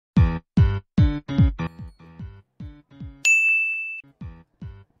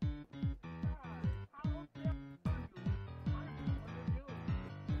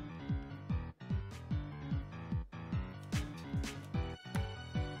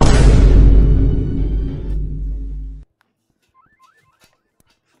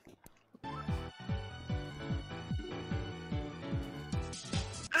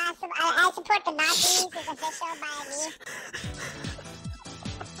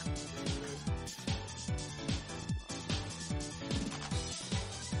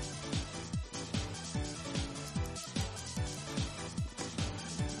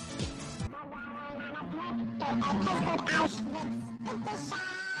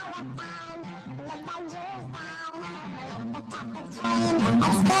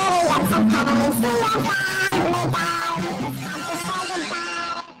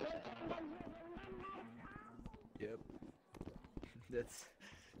Yep. That's...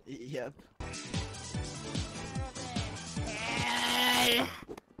 Yep.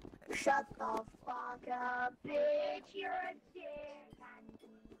 Shut the fuck up, bitch. You're a dick.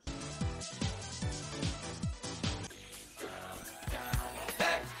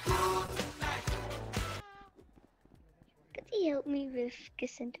 Could you help me with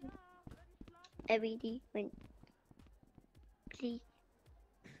kissing LED when please?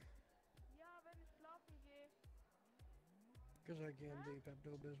 Cause I can't do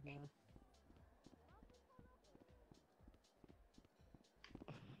Pepto-Bismol.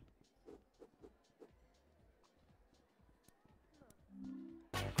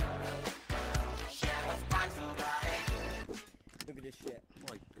 Look at this shit.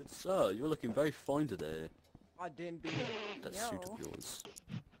 My good sir, you're looking very fine today. I didn't do That suit of yours.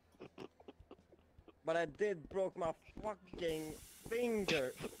 but I did broke my fucking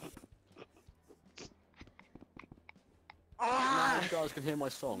finger. Ah! You guys can hear my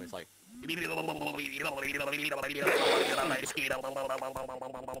song, it's like...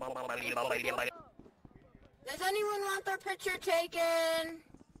 Does anyone want their picture taken?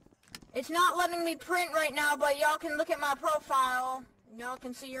 It's not letting me print right now, but y'all can look at my profile. Y'all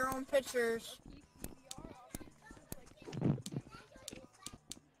can see your own pictures.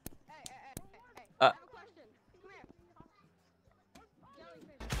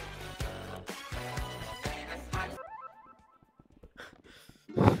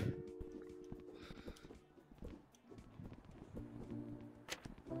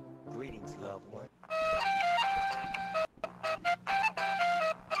 Greetings, loved one.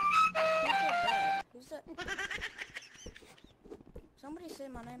 Who's that? Somebody say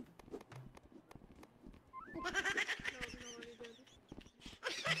my name.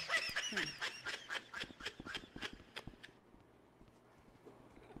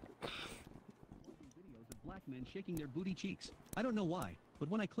 Black men shaking their booty cheeks. I don't know why, but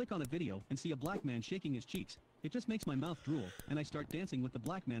when I click on a video and see a black man shaking his cheeks, it just makes my mouth drool, and I start dancing with the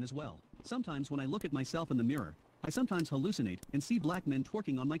black man as well. Sometimes when I look at myself in the mirror, I sometimes hallucinate and see black men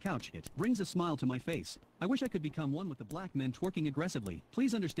twerking on my couch. It brings a smile to my face. I wish I could become one with the black men twerking aggressively.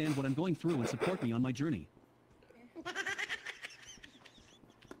 Please understand what I'm going through and support me on my journey.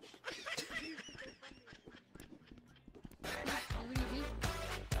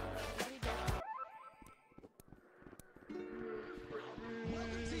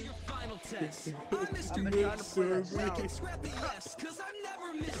 I'm Mr. Beat. I can scrap the yes, cause I've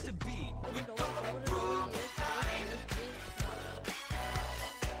never missed a beat.